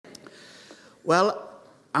Well,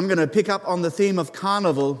 I'm going to pick up on the theme of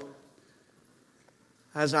Carnival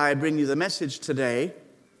as I bring you the message today.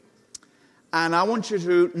 And I want you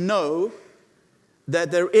to know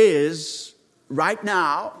that there is, right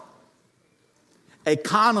now, a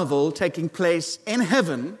carnival taking place in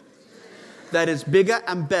heaven that is bigger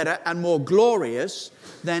and better and more glorious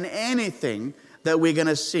than anything that we're going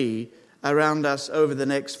to see around us over the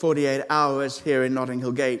next 48 hours here in Notting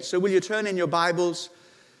Hill Gate. So will you turn in your Bibles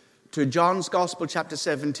to John's Gospel, chapter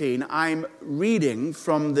 17. I'm reading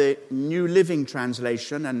from the New Living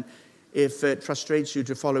Translation, and if it frustrates you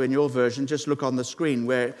to follow in your version, just look on the screen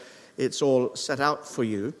where it's all set out for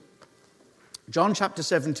you. John chapter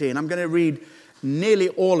 17, I'm going to read nearly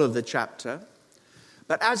all of the chapter.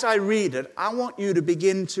 But as I read it, I want you to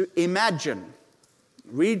begin to imagine.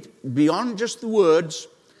 Read beyond just the words.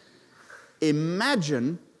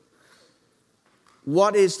 Imagine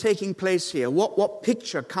what is taking place here. What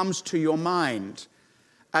picture comes to your mind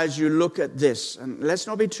as you look at this? And let's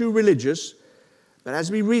not be too religious, but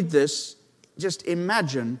as we read this, just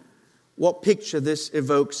imagine what picture this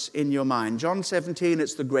evokes in your mind. John 17,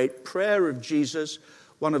 it's the great prayer of Jesus,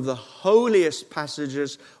 one of the holiest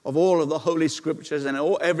passages of all of the Holy Scriptures, and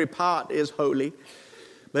every part is holy.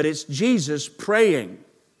 But it's Jesus praying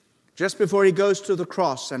just before he goes to the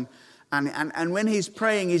cross. And when he's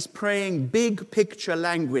praying big picture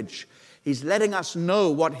language. He's letting us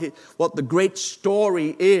know what the great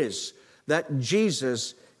story is that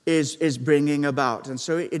Jesus is bringing about. And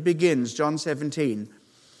so it begins, John 17.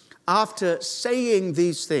 After saying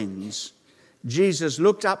these things, Jesus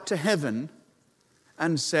looked up to heaven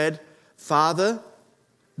and said, Father,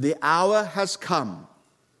 the hour has come.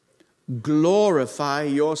 Glorify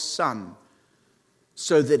your Son,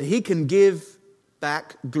 so that he can give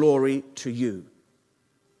back glory to you.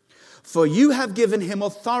 For you have given him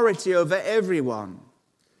authority over everyone.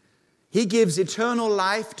 He gives eternal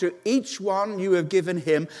life to each one you have given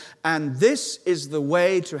him, and this is the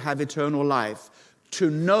way to have eternal life, to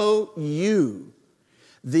know you,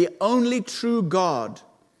 the only true God,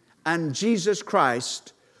 and Jesus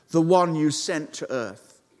Christ, the one you sent to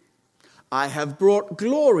earth. I have brought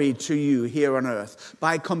glory to you here on earth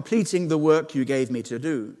by completing the work you gave me to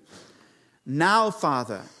do. Now,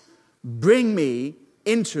 Father, bring me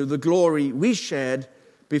into the glory we shared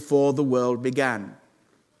before the world began.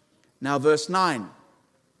 Now, verse 9.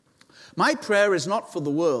 My prayer is not for the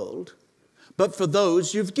world, but for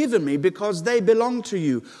those you've given me, because they belong to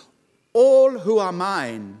you. All who are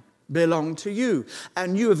mine belong to you,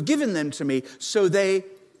 and you have given them to me, so they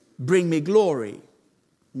bring me glory.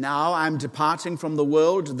 Now I'm departing from the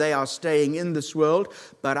world. They are staying in this world,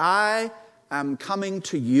 but I am coming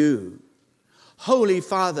to you. Holy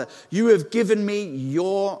Father, you have given me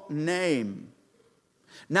your name.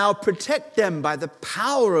 Now protect them by the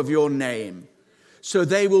power of your name, so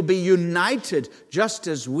they will be united just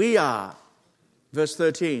as we are. Verse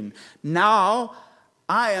 13. Now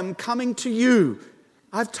I am coming to you.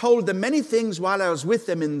 I've told them many things while I was with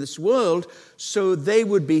them in this world, so they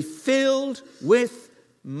would be filled with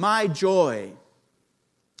my joy.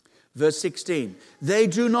 Verse 16. They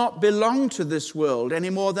do not belong to this world any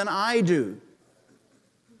more than I do.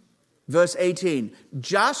 Verse 18,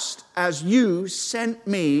 just as you sent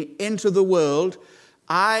me into the world,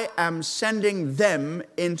 I am sending them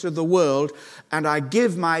into the world, and I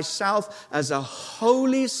give myself as a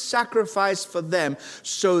holy sacrifice for them,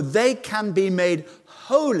 so they can be made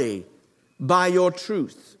holy by your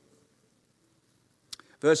truth.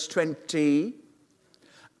 Verse 20,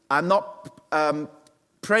 I'm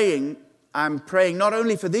praying not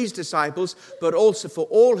only for these disciples, but also for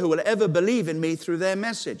all who will ever believe in me through their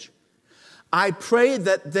message. I pray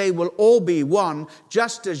that they will all be one,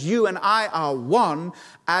 just as you and I are one,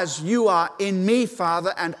 as you are in me,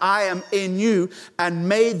 Father, and I am in you, and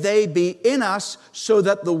may they be in us, so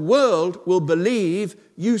that the world will believe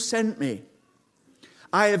you sent me.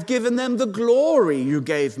 I have given them the glory you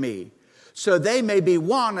gave me, so they may be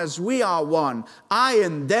one as we are one. I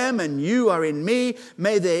in them and you are in me.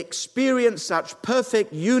 May they experience such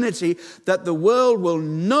perfect unity that the world will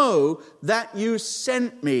know that you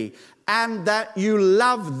sent me, and that you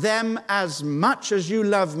love them as much as you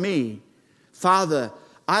love me. Father,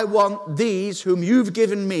 I want these whom you've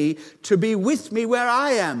given me to be with me where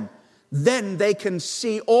I am. Then they can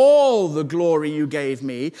see all the glory you gave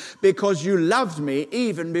me, because you loved me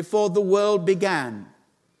even before the world began.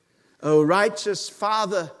 O righteous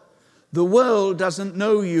Father, the world doesn't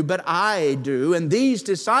know you, but I do, and these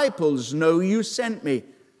disciples know you sent me.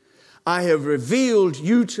 I have revealed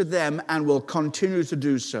you to them and will continue to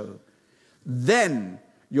do so. Then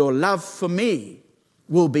your love for me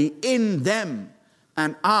will be in them,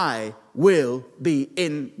 and I will be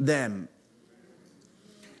in them.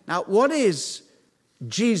 Now, what is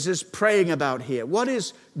Jesus praying about here? What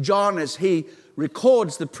is John, as he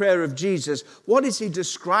records the prayer of Jesus, what is he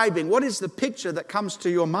describing? What is the picture that comes to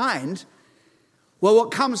your mind? Well, what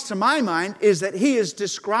comes to my mind is that he is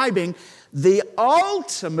describing the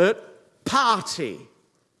ultimate party,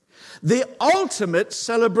 the ultimate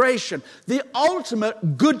celebration, the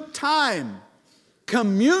ultimate good time,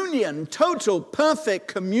 communion, total, perfect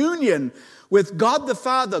communion with God the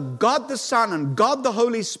Father, God the Son, and God the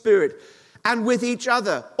Holy Spirit, and with each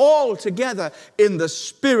other, all together in the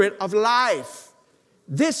spirit of life.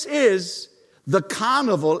 This is the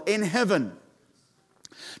carnival in heaven.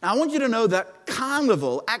 Now, I want you to know that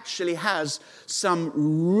carnival actually has some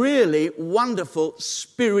really wonderful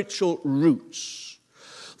spiritual roots.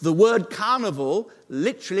 The word carnival,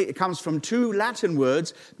 literally, it comes from two Latin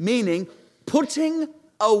words, meaning putting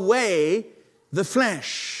away the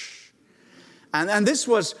flesh. And this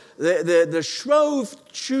was the Shrove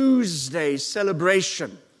Tuesday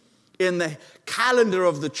celebration in the calendar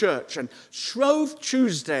of the church. And Shrove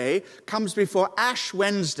Tuesday comes before Ash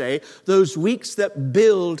Wednesday, those weeks that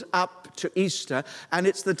build up to Easter. And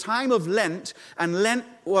it's the time of Lent. And Lent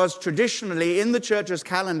was traditionally in the church's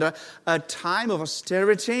calendar a time of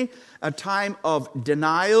austerity, a time of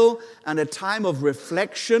denial, and a time of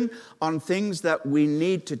reflection on things that we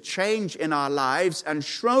need to change in our lives. And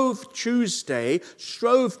Shrove Tuesday,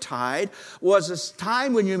 Shrovetide, was a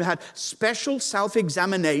time when you had special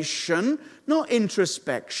self-examination, not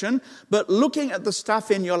introspection, but looking at the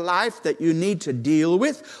stuff in your life that you need to deal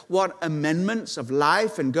with, what amendments of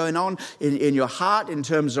life and going on in your heart in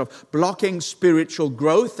terms of blocking spiritual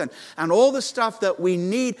growth and all the stuff that we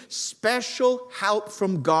need special help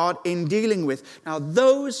from God in dealing with. Now,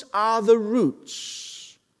 those are the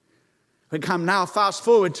roots. We come now fast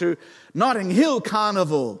forward to Notting Hill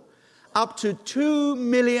Carnival. Up to 2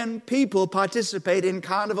 million people participate in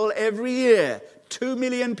Carnival every year. 2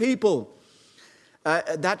 million people.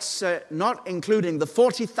 That's not including the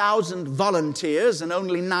 40,000 volunteers and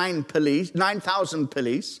only 9,000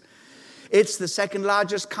 police. It's the second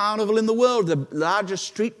largest carnival in the world, the largest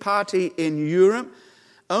street party in Europe.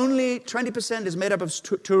 Only 20% is made up of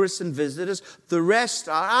tourists and visitors. The rest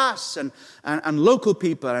are us and local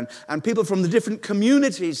people and people from the different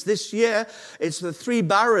communities. This year, it's the 3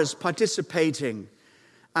 boroughs participating.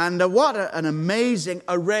 And what an amazing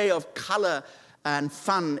array of color and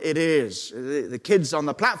fun it is. The kids on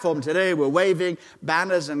the platform today were waving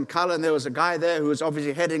banners and color, and there was a guy there who was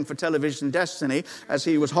obviously heading for television destiny as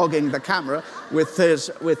he was hogging the camera with his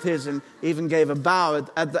and even gave a bow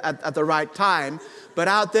at the right time. But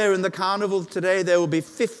out there in the carnival today, there will be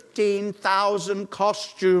 15,000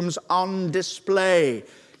 costumes on display.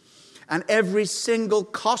 And every single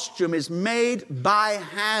costume is made by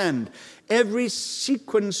hand. Every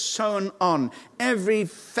sequin sewn on. Every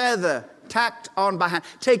feather tacked on by hand.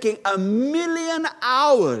 Taking 1,000,000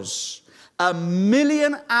 hours.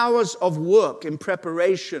 1,000,000 hours of work in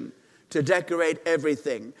preparation to decorate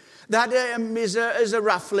everything. That is a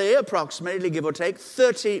roughly, approximately, give or take,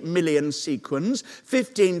 30 million sequins,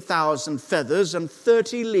 15,000 feathers, and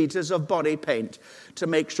 30 liters of body paint to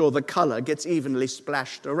make sure the color gets evenly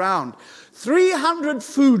splashed around. 300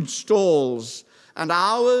 food stalls, and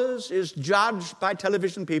ours is judged by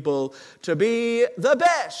television people to be the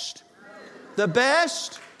best. The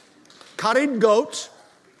best curried goat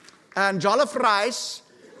and jollof rice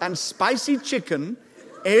and spicy chicken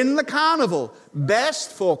in the carnival.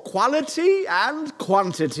 Best for quality and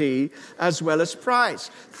quantity as well as price.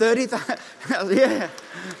 30,000, yeah.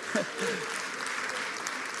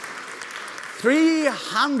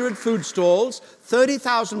 300 food stalls,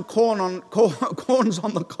 30,000 corns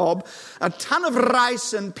on the cob, a ton of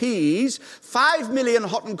rice and peas, 5 million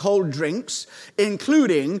hot and cold drinks,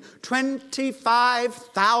 including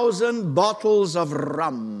 25,000 bottles of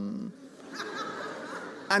rum.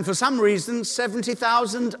 And for some reason,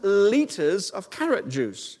 70,000 liters of carrot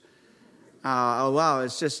juice. Oh, wow,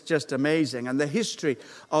 it's just amazing. And the history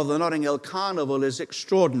of the Notting Hill Carnival is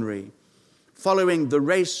extraordinary. Following the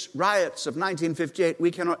race riots of 1958,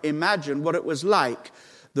 we cannot imagine what it was like,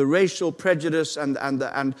 the racial prejudice and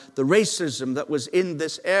the racism that was in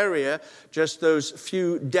this area just those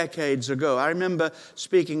few decades ago. I remember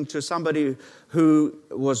speaking to somebody who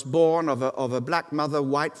was born of a black mother,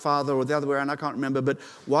 white father, or the other way around, I can't remember, but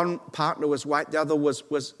one partner was white, the other was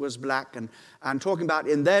black, and talking about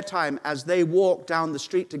in their time, as they walked down the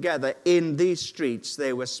street together in these streets,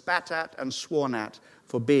 they were spat at and sworn at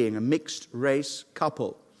for being a mixed race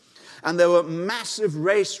couple. And there were massive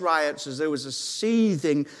race riots as there was a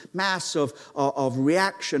seething mass of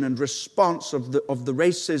reaction and response of the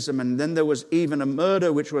racism. And then there was even a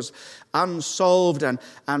murder which was unsolved. And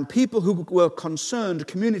people who were concerned,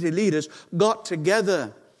 community leaders, got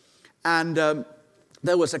together. And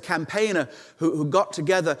there was a campaigner who got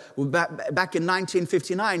together back in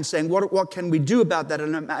 1959 saying, what can we do about that?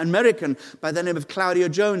 An American by the name of Claudia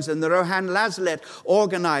Jones and the Rohan Laslett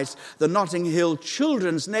organized the Notting Hill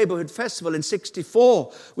Children's Neighborhood Festival in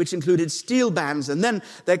 1964, which included steel bands. And then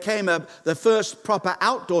there came the first proper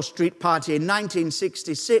outdoor street party in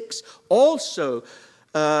 1966, also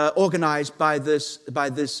organized by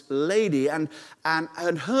this lady. And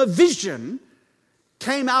her vision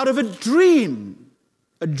came out of a dream.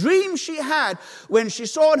 A dream she had when she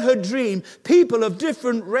saw in her dream people of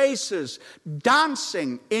different races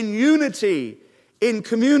dancing in unity, in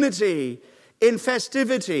community, in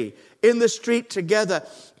festivity, in the street together.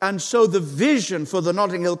 And so the vision for the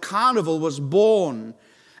Notting Hill Carnival was born.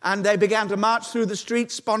 And they began to march through the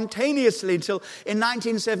streets spontaneously until in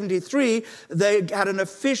 1973 they had an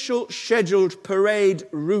official scheduled parade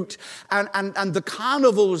route. And the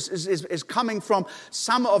carnival is coming from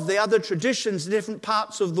some of the other traditions in different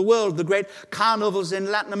parts of the world. The great carnivals in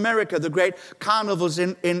Latin America, the great carnivals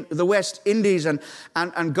in the West Indies, and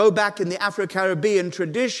go back in the Afro-Caribbean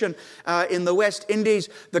tradition in the West Indies.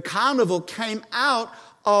 The carnival came out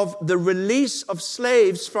of the release of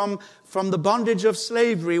slaves from the bondage of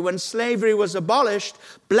slavery. When slavery was abolished,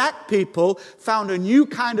 black people found a new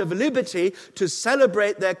kind of liberty to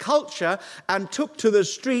celebrate their culture and took to the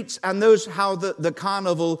streets, and those how the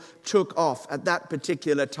carnival took off at that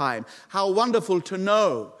particular time. How wonderful to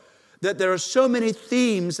know that there are so many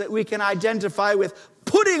themes that we can identify with.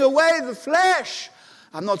 Putting away the flesh.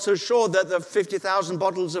 I'm not so sure that the 50,000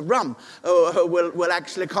 bottles of rum will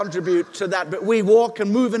actually contribute to that, but we walk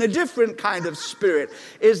and move in a different kind of spirit.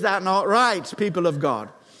 Is that not right, people of God?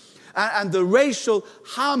 And the racial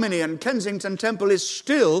harmony in Kensington Temple is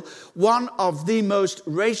still one of the most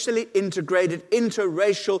racially integrated,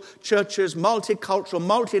 interracial churches, multicultural,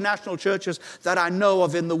 multinational churches that I know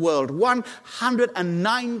of in the world.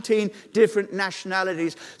 119 different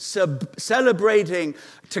nationalities celebrating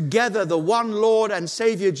together the one Lord and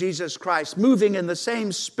Savior Jesus Christ, moving in the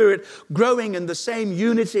same spirit, growing in the same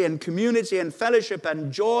unity and community and fellowship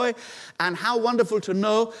and joy. And how wonderful to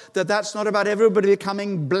know that that's not about everybody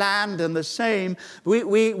becoming bland and the same.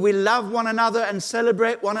 We love one another and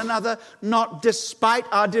celebrate one another, not despite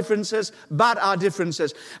our differences, but our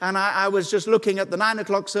differences. And I was just looking at the 9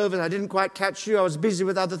 o'clock service. I didn't quite catch you. I was busy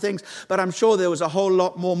with other things, but I'm sure there was a whole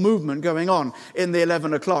lot more movement going on in the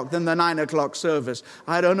 11 o'clock than the 9 o'clock service.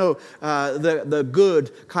 I don't know, the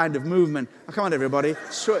good kind of movement. Oh, come on, everybody.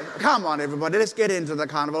 Come on, everybody. Let's get into the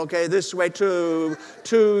carnival. Okay, this way to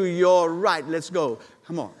your right. Let's go.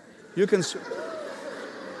 Come on. You can...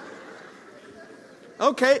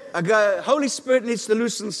 Okay, Holy Spirit needs to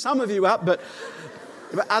loosen some of you up, but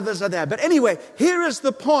others are there. But anyway, here is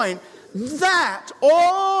the point. That,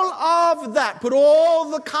 all of that, put all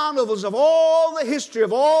the carnivals of all the history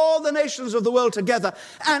of all the nations of the world together,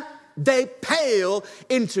 and they pale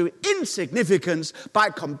into insignificance by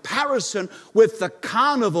comparison with the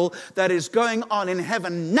carnival that is going on in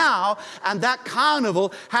heaven now. And that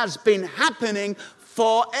carnival has been happening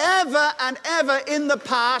forever and ever in the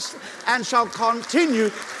past and shall continue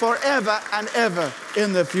forever and ever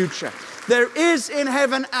in the future. There is in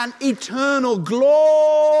heaven an eternal,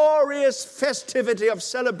 glorious festivity of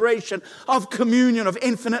celebration, of communion, of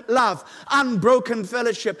infinite love, unbroken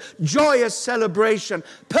fellowship, joyous celebration,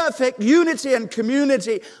 perfect unity and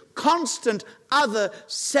community, constant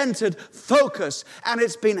other-centered focus. And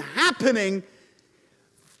it's been happening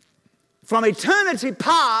from eternity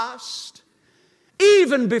past,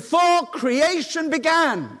 even before creation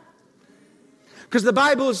began. Because the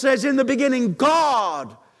Bible says in the beginning,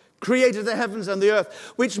 God created the heavens and the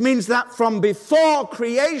earth, which means that from before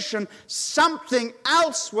creation, something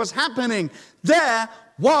else was happening. There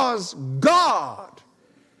was God.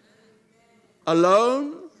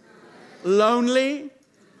 Alone? Lonely?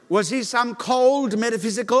 Was he some cold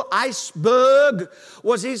metaphysical iceberg?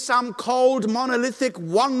 Was he some cold monolithic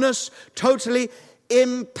oneness, totally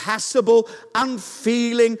impassible,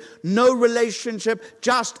 unfeeling, no relationship,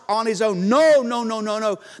 just on his own?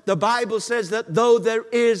 No. The Bible says that though there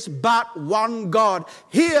is but one God,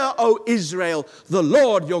 hear, O Israel, the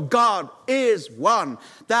Lord your God is one.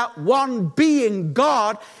 That one being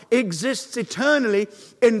God exists eternally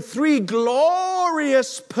in three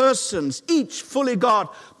glorious persons, each fully God.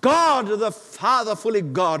 God the Father, fully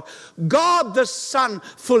God. God the Son,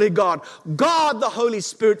 fully God. God the Holy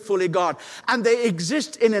Spirit, fully God. And they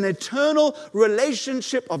exist in an eternal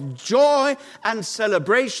relationship of joy and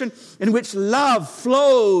celebration in which love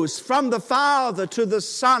flows from the Father to the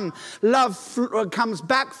Son. Love comes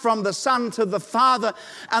back from the Son to the Father.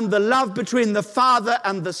 And the love between the Father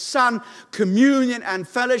and the Son, communion and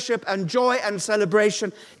fellowship and joy and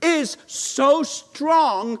celebration, is so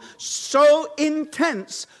strong, so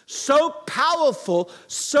intense, so powerful,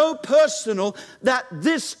 so personal, that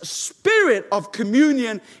this spirit of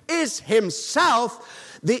communion is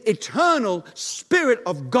himself the eternal Spirit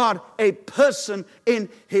of God, a person in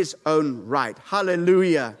his own right.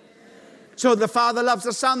 Hallelujah. So the Father loves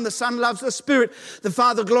the Son loves the Spirit. The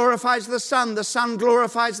Father glorifies the Son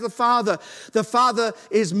glorifies the Father. The Father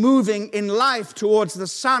is moving in life towards the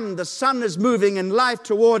Son is moving in life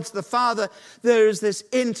towards the Father. There is this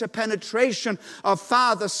interpenetration of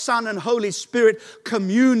Father, Son, and Holy Spirit,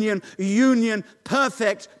 communion, union,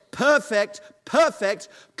 perfect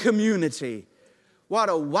community. What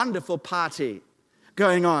a wonderful party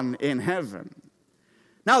going on in heaven.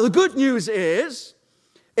 Now the good news is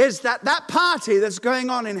that party that's going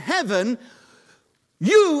on in heaven,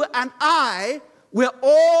 you and I, we're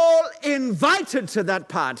all invited to that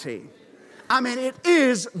party. I mean, it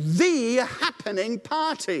is the happening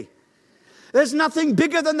party. There's nothing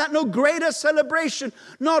bigger than that, no greater celebration.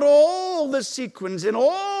 Not all the sequins in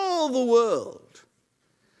all the world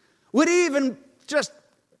would even just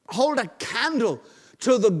hold a candle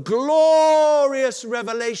to the glorious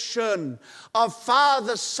revelation of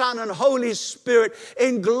Father, Son, and Holy Spirit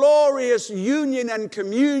in glorious union and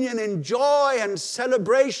communion, in joy and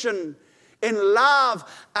celebration, in love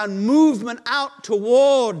and movement out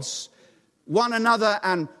towards one another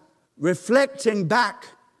and reflecting back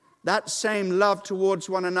that same love towards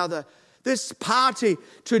one another. This party,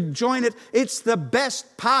 to join it, it's the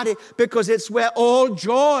best party because it's where all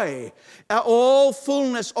joy, all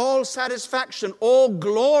fullness, all satisfaction, all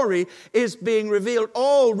glory is being revealed.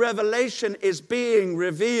 All revelation is being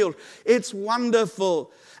revealed. It's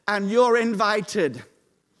wonderful, and you're invited.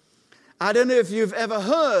 I don't know if you've ever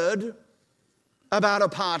heard about a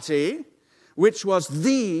party which was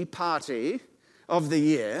the party of the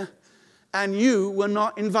year, and you were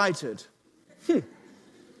not invited.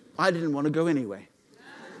 I didn't want to go anyway.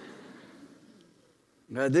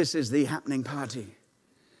 This is the happening party.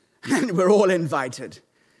 And we're all invited.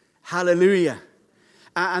 Hallelujah.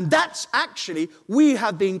 And that's actually, we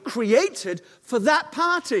have been created for that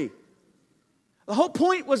party. The whole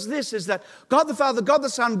point was this, is that God the Father, God the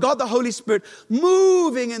Son, God the Holy Spirit,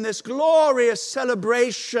 moving in this glorious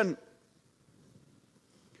celebration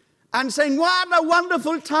and saying, what a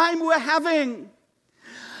wonderful time we're having.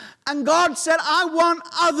 And God said, I want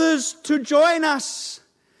others to join us.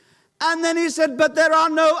 And then he said, but there are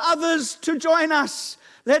no others to join us.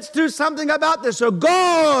 Let's do something about this. So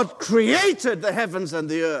God created the heavens and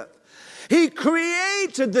the earth. He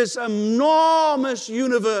created this enormous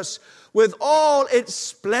universe with all its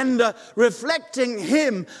splendor, reflecting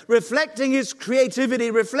him, reflecting his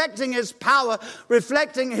creativity, reflecting his power,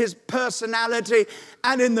 reflecting his personality.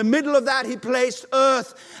 And in the middle of that, he placed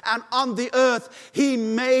earth. And on the earth, he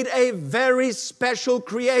made a very special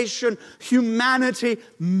creation, humanity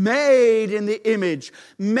made in the image,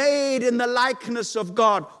 made in the likeness of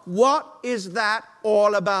God. What is that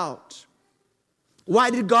all about? Why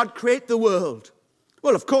did God create the world?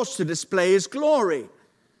 Well, of course, to display his glory.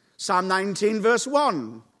 Psalm 19 verse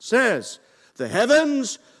 1 says, the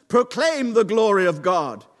heavens proclaim the glory of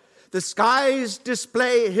God. The skies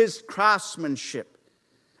display his craftsmanship.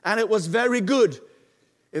 And it was very good.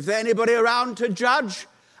 If there anybody around to judge,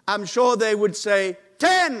 I'm sure they would say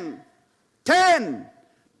 10, 10,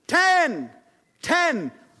 10,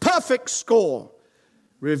 10. Perfect score,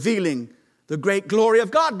 revealing the great glory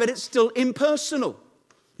of God. But it's still impersonal.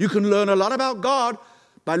 You can learn a lot about God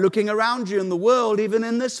by looking around you in the world, even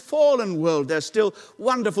in this fallen world. There's still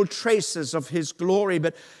wonderful traces of his glory.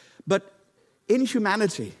 But in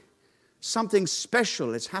humanity, something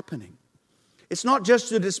special is happening. It's not just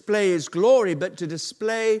to display his glory, but to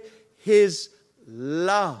display his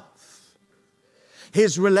love,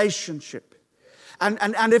 his relationship.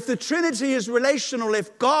 And if the Trinity is relational,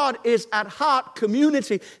 if God is at heart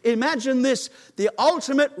community, imagine this, the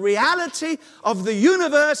ultimate reality of the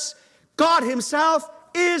universe, God himself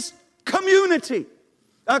is community,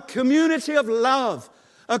 a community of love,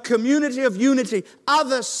 a community of unity,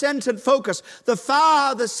 other-centered focus. The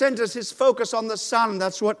Father centers his focus on the Son.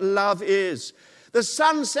 That's what love is. The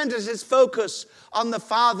Son centers his focus on the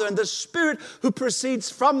Father, and the Spirit who proceeds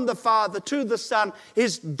from the Father to the Son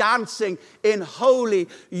is dancing in holy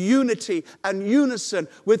unity and unison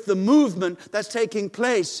with the movement that's taking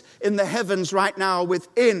place in the heavens right now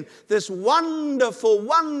within this wonderful,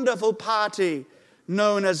 wonderful party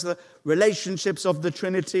known as the relationships of the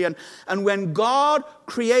Trinity. And when God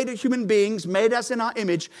created human beings, made us in our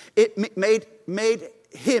image, He made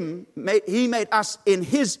us in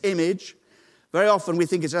his image. Very often we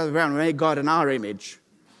think it's the other way around. We made God in our image.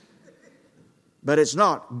 But it's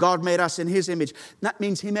not. God made us in his image. That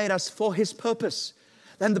means he made us for his purpose.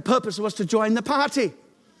 Then the purpose was to join the party.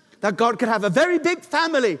 That God could have a very big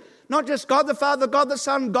family. Not just God the Father, God the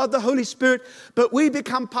Son, God the Holy Spirit. But we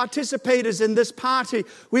become participators in this party.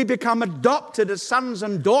 We become adopted as sons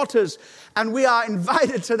and daughters. And we are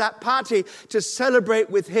invited to that party to celebrate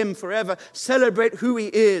with him forever. Celebrate who he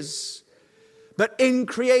is. But in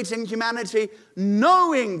creating humanity,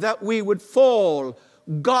 knowing that we would fall,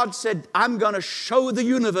 God said, I'm going to show the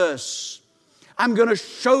universe. I'm going to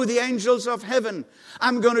show the angels of heaven.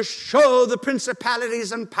 I'm going to show the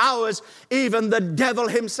principalities and powers, even the devil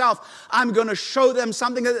himself. I'm going to show them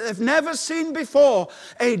something that they've never seen before,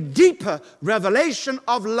 a deeper revelation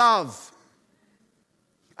of love.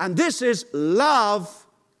 And this is love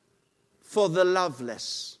for the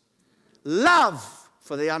loveless, love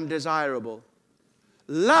for the undesirable,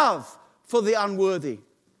 love for the unworthy,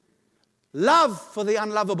 love for the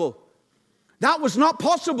unlovable. That was not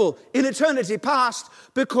possible in eternity past,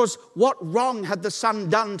 because what wrong had the Son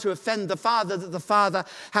done to offend the Father that the Father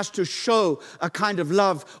has to show a kind of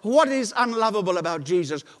love? What is unlovable about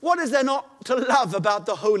Jesus? What is there not to love about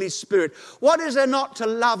the Holy Spirit? What is there not to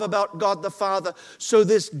love about God the Father? So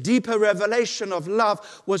this deeper revelation of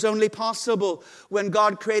love was only possible when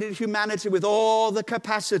God created humanity with all the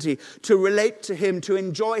capacity to relate to him, to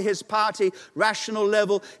enjoy his party, rational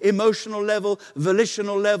level, emotional level,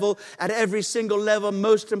 volitional level, at every single level,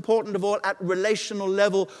 most important of all, at relational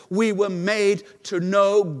level. We were made to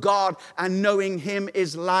know God, and knowing him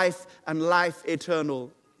is life, and life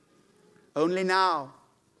eternal. Only now,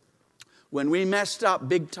 when we messed up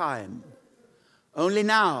big time, only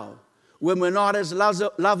now, when we're not as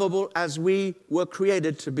lovable as we were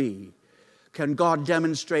created to be, can God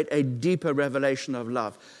demonstrate a deeper revelation of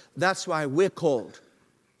love. That's why we're called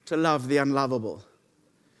to love the unlovable.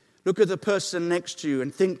 Look at the person next to you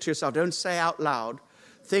and think to yourself, don't say out loud,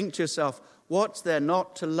 think to yourself, what's there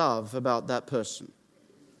not to love about that person?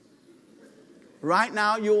 Right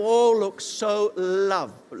now, you all look so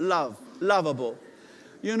lovable.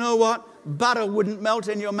 You know what? Butter wouldn't melt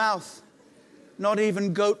in your mouth. Not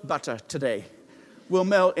even goat butter today will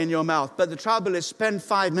melt in your mouth. But the trouble is, spend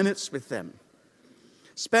 5 minutes with them.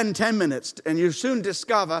 Spend 10 minutes, and you soon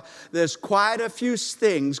discover there's quite a few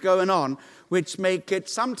things going on which make it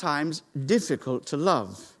sometimes difficult to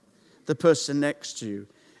love the person next to you.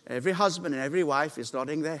 Every husband and every wife is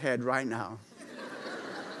nodding their head right now.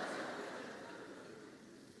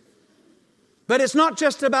 But it's not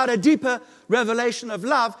just about a deeper revelation of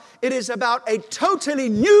love. It is about a totally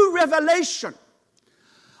new revelation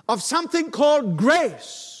of something called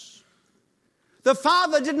grace. The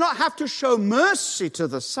Father did not have to show mercy to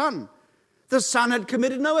the Son. The Son had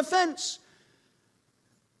committed no offense.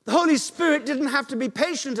 The Holy Spirit didn't have to be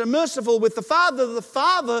patient and merciful with the Father. The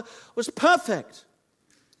Father was perfect.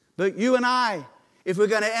 But you and I, if we're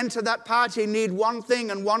going to enter that party, need one thing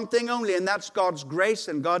and one thing only, and that's God's grace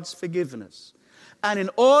and God's forgiveness. And in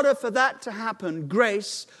order for that to happen,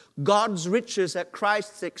 grace, God's riches at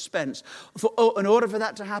Christ's expense, in order for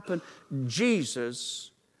that to happen, Jesus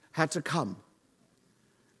had to come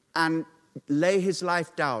and lay his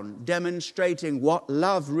life down, demonstrating what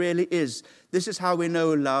love really is. This is how we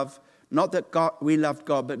know love. Not that we loved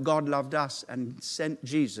God, but God loved us and sent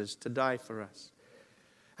Jesus to die for us.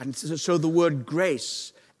 And so the word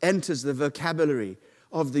grace enters the vocabulary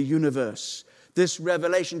of the universe. This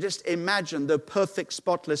revelation, just imagine the perfect,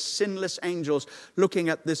 spotless, sinless angels looking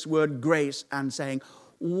at this word grace and saying,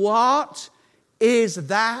 what is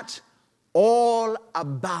that all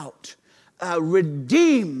about?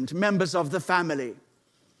 Redeemed members of the family,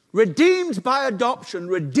 redeemed by adoption,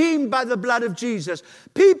 redeemed by the blood of Jesus.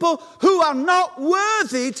 People who are not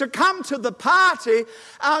worthy to come to the party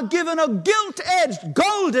are given a gilt-edged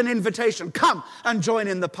golden invitation. Come and join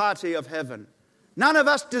in the party of heaven. None of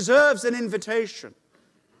us deserves an invitation.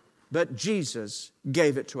 but Jesus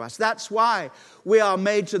gave it to us. That's why we are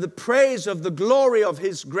made to the praise of the glory of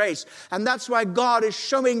His grace. And that's why God is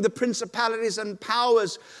showing the principalities and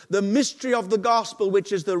powers the mystery of the gospel,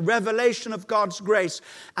 which is the revelation of God's grace.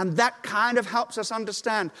 And that kind of helps us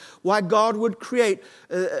understand why God would create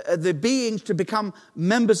the beings to become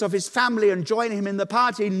members of His family and join Him in the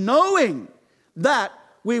party, knowing that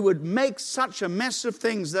we would make such a mess of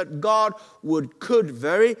things that God could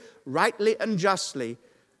very rightly and justly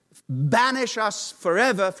banish us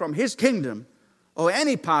forever from His kingdom or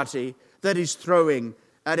any party that He's throwing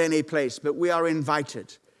at any place. But we are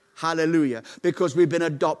invited. Hallelujah. Because we've been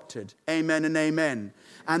adopted. Amen and amen.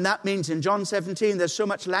 And that means in John 17, there's so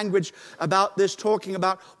much language about this, talking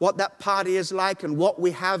about what that party is like and what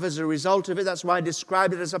we have as a result of it. That's why I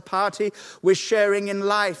describe it as a party. We're sharing in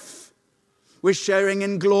life. We're sharing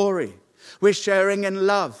in glory. We're sharing in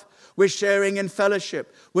love. We're sharing in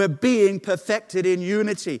fellowship. We're being perfected in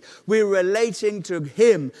unity. We're relating to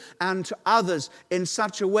Him and to others in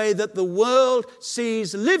such a way that the world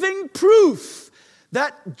sees living proof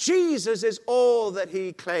that Jesus is all that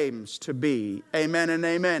He claims to be. Amen and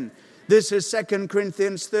amen. This is 2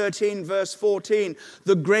 Corinthians 13, verse 14.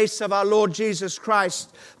 The grace of our Lord Jesus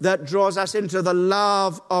Christ that draws us into the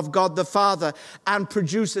love of God the Father and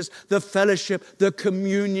produces the fellowship, the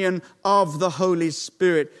communion of the Holy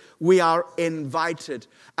Spirit. We are invited,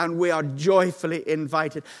 and we are joyfully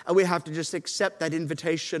invited. And we have to just accept that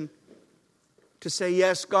invitation to say,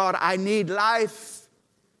 yes, God, I need life.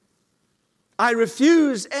 I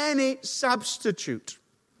refuse any substitute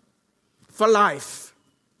for life.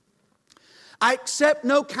 I accept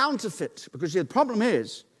no counterfeit. Because the problem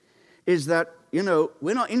is that,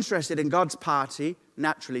 we're not interested in God's party,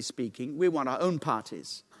 naturally speaking. We want our own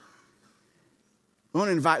parties. We want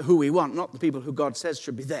to invite who we want, not the people who God says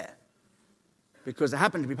should be there. Because they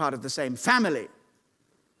happen to be part of the same family.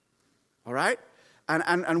 All right?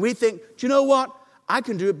 And we think, do you know what? I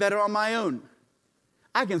can do it better on my own.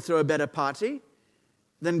 I can throw a better party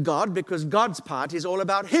than God, because God's party is all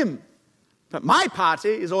about Him. But my party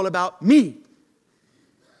is all about me.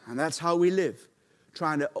 And that's how we live,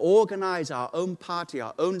 trying to organize our own party,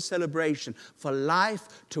 our own celebration for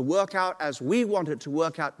life to work out as we want it to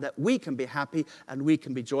work out, that we can be happy and we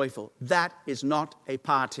can be joyful. That is not a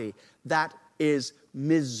party. That is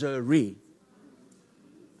misery.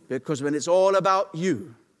 Because when it's all about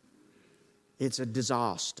you, it's a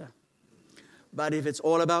disaster. But if it's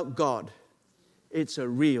all about God, it's a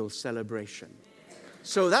real celebration.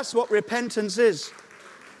 So that's what repentance is.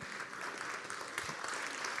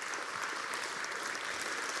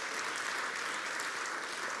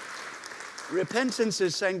 Repentance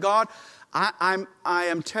is saying, God, I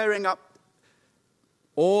am tearing up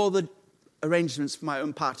all the arrangements for my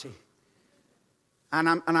own party. And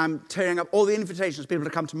I'm tearing up all the invitations for people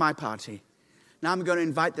to come to my party. Now I'm going to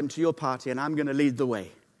invite them to your party, and I'm going to lead the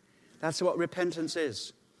way. That's what repentance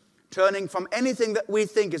is. Turning from anything that we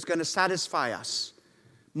think is going to satisfy us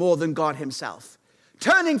more than God Himself.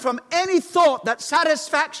 Turning from any thought that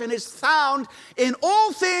satisfaction is found in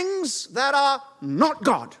all things that are not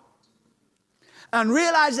God. And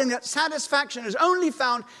realizing that satisfaction is only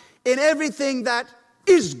found in everything that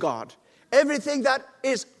is God. Everything that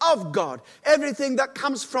is of God. Everything that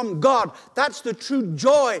comes from God. That's the true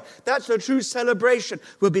joy. That's the true celebration.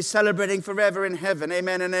 We'll be celebrating forever in heaven.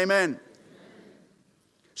 Amen and amen.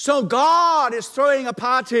 So God is throwing a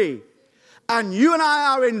party. And you and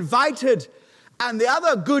I are invited. And the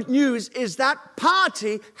other good news is that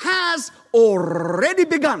party has already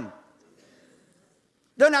begun.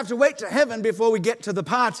 Don't have to wait to heaven before we get to the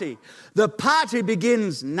party. The party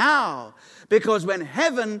begins now. Because when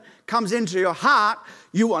heaven comes into your heart,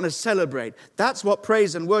 you want to celebrate. That's what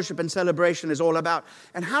praise and worship and celebration is all about.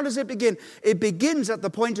 And how does it begin? It begins at the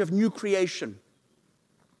point of new creation.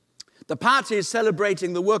 The party is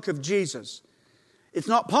celebrating the work of Jesus. It's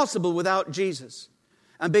not possible without Jesus.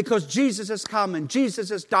 And because Jesus has come and Jesus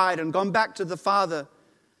has died and gone back to the Father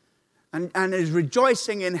and is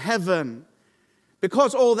rejoicing in heaven,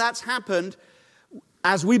 because all that's happened,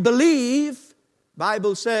 as we believe,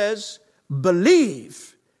 Bible says,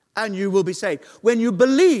 believe and you will be saved. When you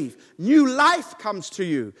believe, new life comes to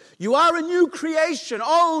you. You are a new creation.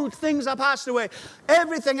 Old things are passed away.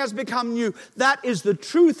 Everything has become new. That is the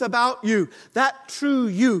truth about you. That true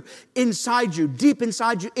you inside you, deep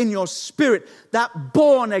inside you, in your spirit. That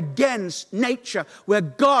born again nature where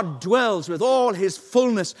God dwells with all His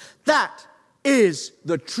fullness. That is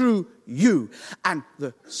the true you. And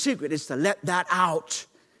the secret is to let that out.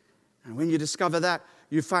 And when you discover that,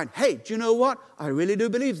 you find, hey, do you know what? I really do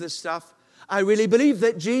believe this stuff. I really believe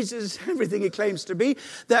that Jesus is everything He claims to be,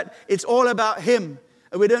 that it's all about Him.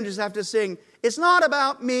 And we don't just have to sing, it's not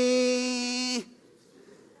about me,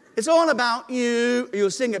 it's all about you.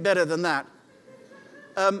 You'll sing it better than that.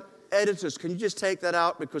 Editors, can you just take that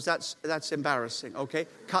out? Because that's embarrassing, okay?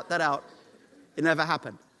 Cut that out. It never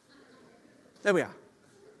happened. There we are.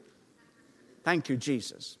 Thank you,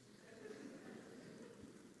 Jesus.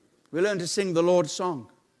 We learn to sing the Lord's song.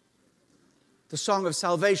 The song of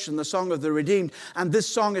salvation, the song of the redeemed. And this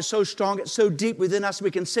song is so strong, it's so deep within us,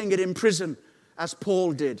 we can sing it in prison, as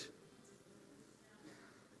Paul did.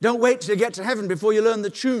 Don't wait till you get to heaven before you learn the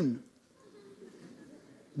tune.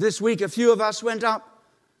 This week, a few of us went up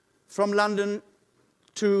from London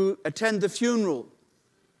to attend the funeral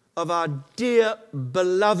of our dear,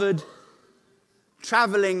 beloved,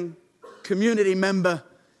 traveling community member,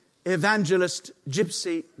 evangelist,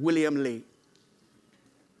 Gypsy William Lee.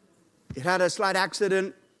 It had a slight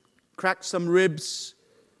accident, cracked some ribs,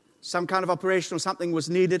 some kind of operation or something was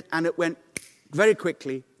needed, and it went very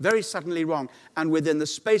quickly, very suddenly wrong, and within the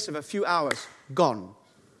space of a few hours, gone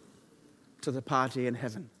to the party in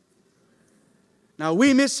heaven. Now,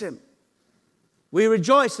 we miss him. We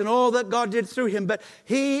rejoice in all that God did through him, but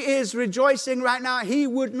he is rejoicing right now. He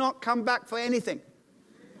would not come back for anything.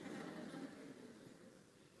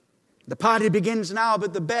 The party begins now,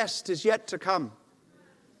 but the best is yet to come.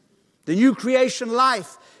 The new creation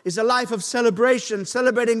life is a life of celebration,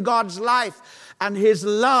 celebrating God's life and his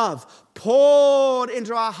love poured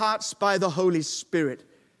into our hearts by the Holy Spirit.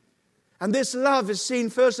 And this love is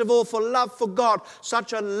seen, first of all, for love for God.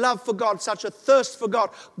 Such a love for God, such a thirst for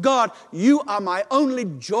God. God, you are my only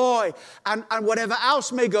joy. And whatever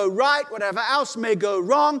else may go right, whatever else may go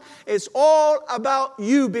wrong, it's all about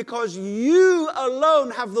you, because you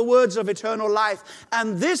alone have the words of eternal life.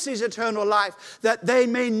 And this is eternal life, that they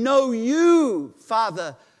may know you,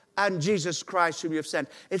 Father, and Jesus Christ whom you have sent.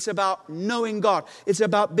 It's about knowing God. It's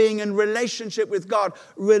about being in relationship with God.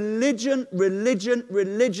 Religion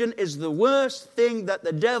is the worst thing that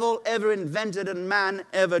the devil ever invented and man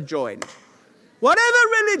ever joined. Whatever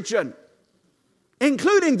religion,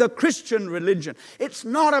 including the Christian religion, it's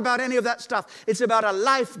not about any of that stuff. It's about a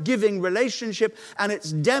life-giving relationship, and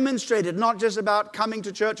it's demonstrated, not just about coming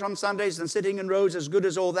to church on Sundays and sitting in rows, as good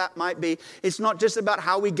as all that might be. It's not just about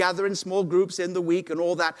how we gather in small groups in the week and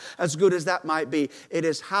all that, as good as that might be. It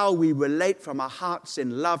is how we relate from our hearts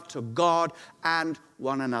in love to God and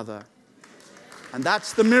one another. And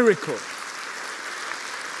that's the miracle.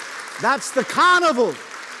 That's the carnival.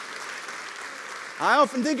 I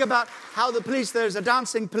often think about how the police, there's a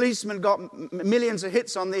dancing policeman, got millions of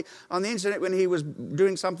hits on the internet when he was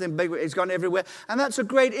doing something big. It's gone everywhere. And that's a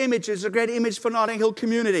great image. It's a great image for Notting Hill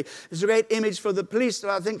community. It's a great image for the police.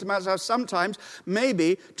 And I think to myself, sometimes,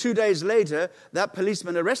 maybe 2 days later, that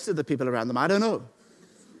policeman arrested the people around them. I don't know.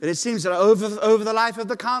 But it seems that over the life of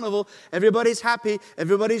the carnival, everybody's happy,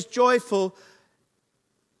 everybody's joyful,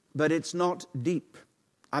 but it's not deep.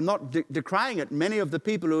 I'm not decrying it. Many of the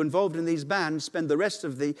people who are involved in these bands spend the rest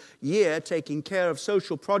of the year taking care of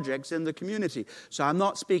social projects in the community. So I'm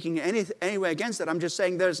not speaking anyway against it. I'm just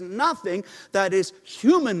saying there's nothing that is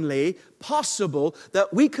humanly possible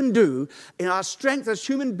that we can do in our strength as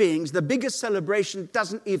human beings. The biggest celebration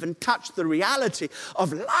doesn't even touch the reality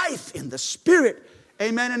of life in the Spirit.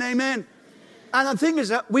 Amen and amen. And the thing is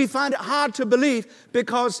that we find it hard to believe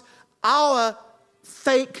because our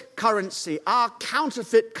fake currency, our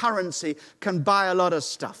counterfeit currency can buy a lot of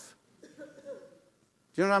stuff. Do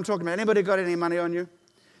you know what I'm talking about? Anybody got any money on you?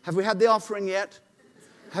 Have we had the offering yet?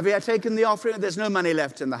 Have you taken the offering? There's no money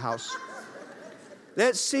left in the house.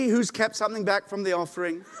 Let's see who's kept something back from the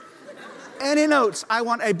offering. Any notes? I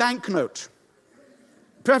want a banknote.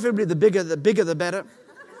 Preferably the bigger the better.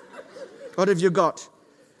 What have you got?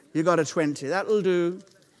 You got a 20. That'll do.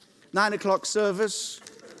 9 o'clock service.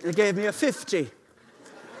 They gave me a 50.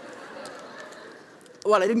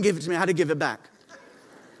 Well, they didn't give it to me. I had to give it back.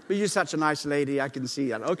 But you're such a nice lady. I can see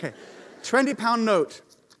that. Okay. £20 note.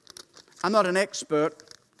 I'm not an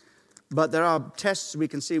expert, but there are tests we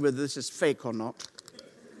can see whether this is fake or not.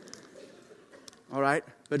 All right?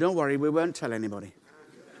 But don't worry, we won't tell anybody.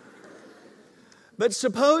 But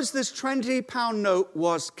suppose this £20 note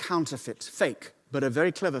was counterfeit, fake, but a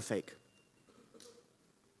very clever fake.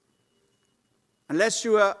 Unless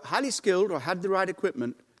you were highly skilled or had the right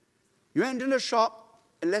equipment, you went in a shop,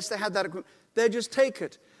 unless they had that equipment, they just take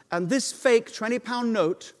it. And this fake £20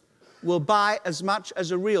 note will buy as much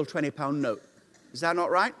as a real £20 note. Is that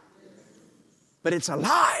not right? But it's a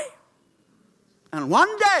lie. And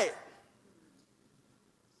one day,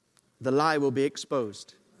 the lie will be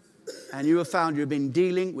exposed. And you have found you've been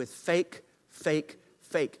dealing with fake.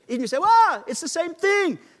 Even you say, well, it's the same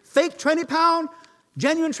thing. Fake £20,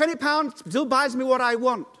 Genuine £20 still buys me what I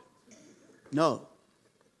want. No.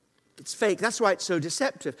 It's fake. That's why it's so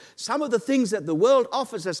deceptive. Some of the things that the world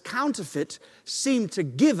offers as counterfeit seem to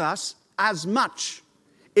give us as much,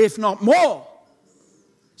 if not more.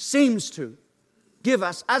 Seems to give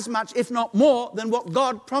us as much, if not more, than what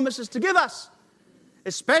God promises to give us.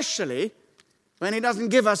 Especially when He doesn't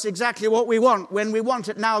give us exactly what we want, when we want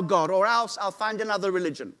it now, God, or else I'll find another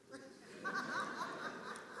religion.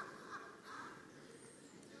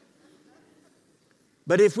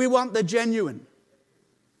 But if we want the genuine,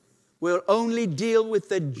 we'll only deal with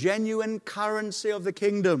the genuine currency of the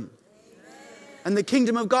kingdom. Amen. And the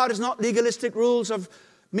kingdom of God is not legalistic rules of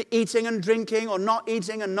eating and drinking or not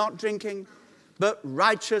eating and not drinking, but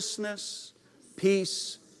righteousness,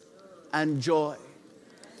 peace, and joy.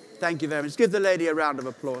 Thank you very much. Give the lady a round of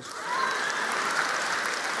applause.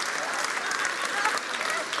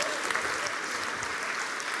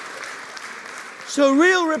 So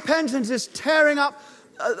real repentance is tearing up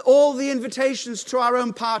all the invitations to our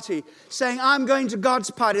own party, saying, I'm going to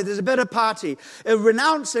God's party, there's a better party,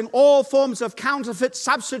 renouncing all forms of counterfeit,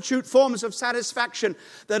 substitute forms of satisfaction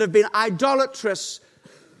that have been idolatrous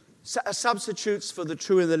substitutes for the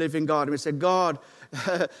true and the living God. And we say, God,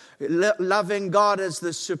 loving God as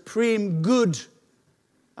the supreme good.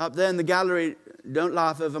 Up there in the gallery, don't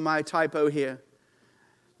laugh over my typo here.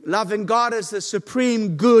 Loving God as the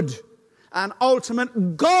supreme good and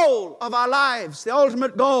ultimate goal of our lives, the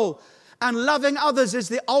ultimate goal. And loving others is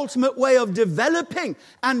the ultimate way of developing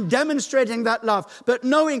and demonstrating that love. But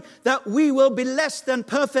knowing that we will be less than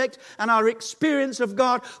perfect and our experience of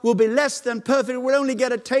God will be less than perfect. We'll only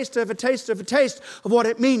get a taste of what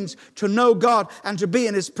it means to know God and to be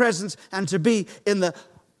in His presence and to be in the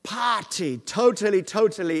party,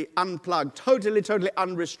 totally unplugged, totally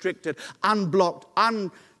unrestricted, unblocked,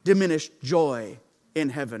 undiminished joy in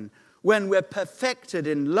heaven. When we're perfected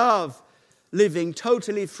in love, living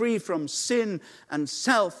totally free from sin and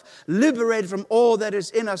self, liberated from all that is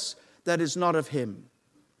in us that is not of Him,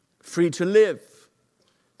 free to live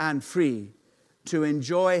and free to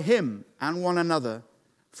enjoy Him and one another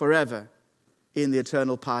forever in the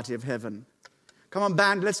eternal party of heaven. Come on,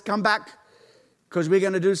 band, let's come back, because we're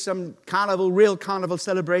going to do some carnival, real carnival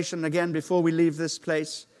celebration again before we leave this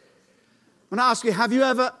place. I want to ask you, have you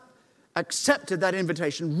ever accepted that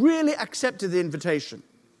invitation, really accepted the invitation,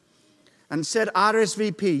 and said,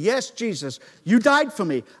 RSVP, yes, Jesus, you died for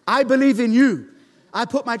me. I believe in you. I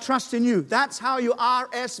put my trust in you. That's how you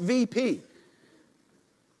RSVP.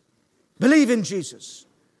 Believe in Jesus.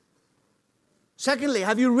 Secondly,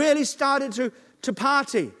 have you really started to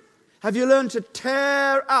party? Have you learned to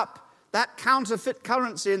tear up that counterfeit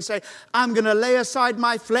currency and say, I'm going to lay aside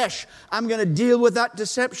my flesh. I'm going to deal with that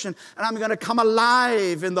deception. And I'm going to come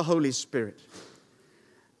alive in the Holy Spirit.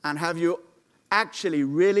 And have you actually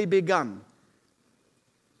really begun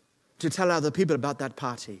to tell other people about that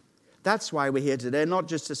party? That's why we're here today. Not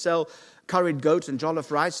just to sell curried goat and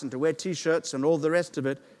jollof rice and to wear T-shirts and all the rest of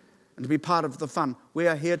it and to be part of the fun. We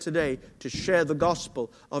are here today to share the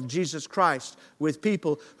gospel of Jesus Christ with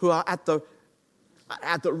people who are at the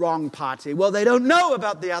wrong party. Well, they don't know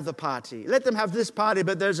about the other party. Let them have this party,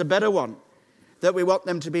 but there's a better one that we want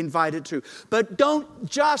them to be invited to. But don't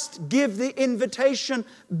just give the invitation,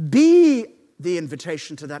 be the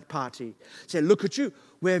invitation to that party. Say, look at you.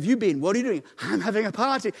 Where have you been? What are you doing? I'm having a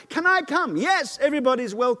party. Can I come? Yes,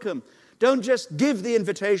 everybody's welcome. Don't just give the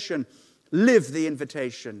invitation, live the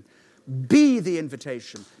invitation. Be the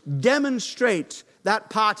invitation. Demonstrate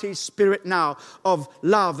that party spirit now of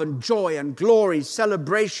love and joy and glory,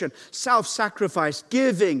 celebration, self-sacrifice,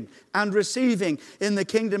 giving and receiving in the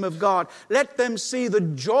kingdom of God. Let them see the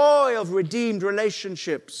joy of redeemed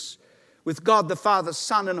relationships with God the Father,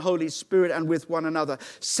 Son, and Holy Spirit, and with one another.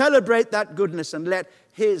 Celebrate that goodness and let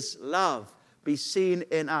His love be seen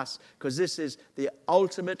in us, because this is the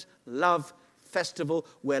ultimate love festival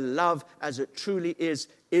where love as it truly is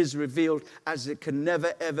revealed as it can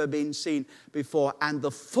never ever been seen before. And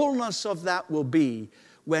the fullness of that will be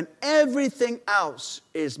when everything else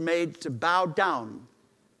is made to bow down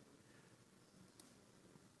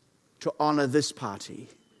to honor this party.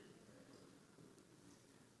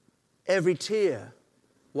 Every tear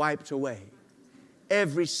wiped away.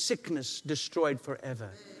 Every sickness destroyed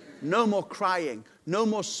forever. No more crying, no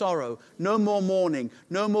more sorrow, no more mourning,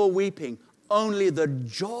 no more weeping. Only the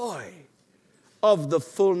joy of the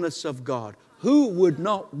fullness of God. Who would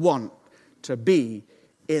not want to be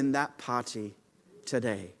in that party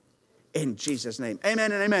today? In Jesus' name.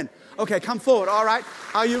 Amen and amen. Okay, come forward. All right.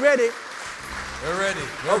 Are you ready? We're ready.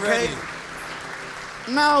 We're ready.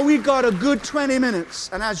 Now we've got a good 20 minutes.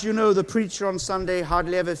 And as you know, the preacher on Sunday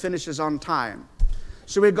hardly ever finishes on time.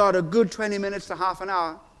 So we've got a good 20 minutes to half an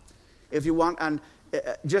hour if you want. And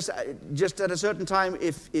just at a certain time,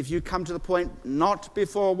 if you come to the point, not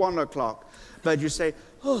before 1 o'clock, but you say,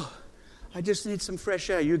 oh, I just need some fresh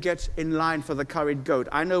air. You get in line for the curried goat.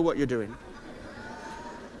 I know what you're doing.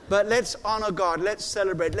 But let's honor God. Let's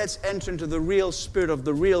celebrate. Let's enter into the real spirit of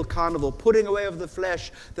the real carnival, putting away of the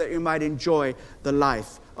flesh that you might enjoy the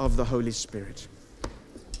life of the Holy Spirit.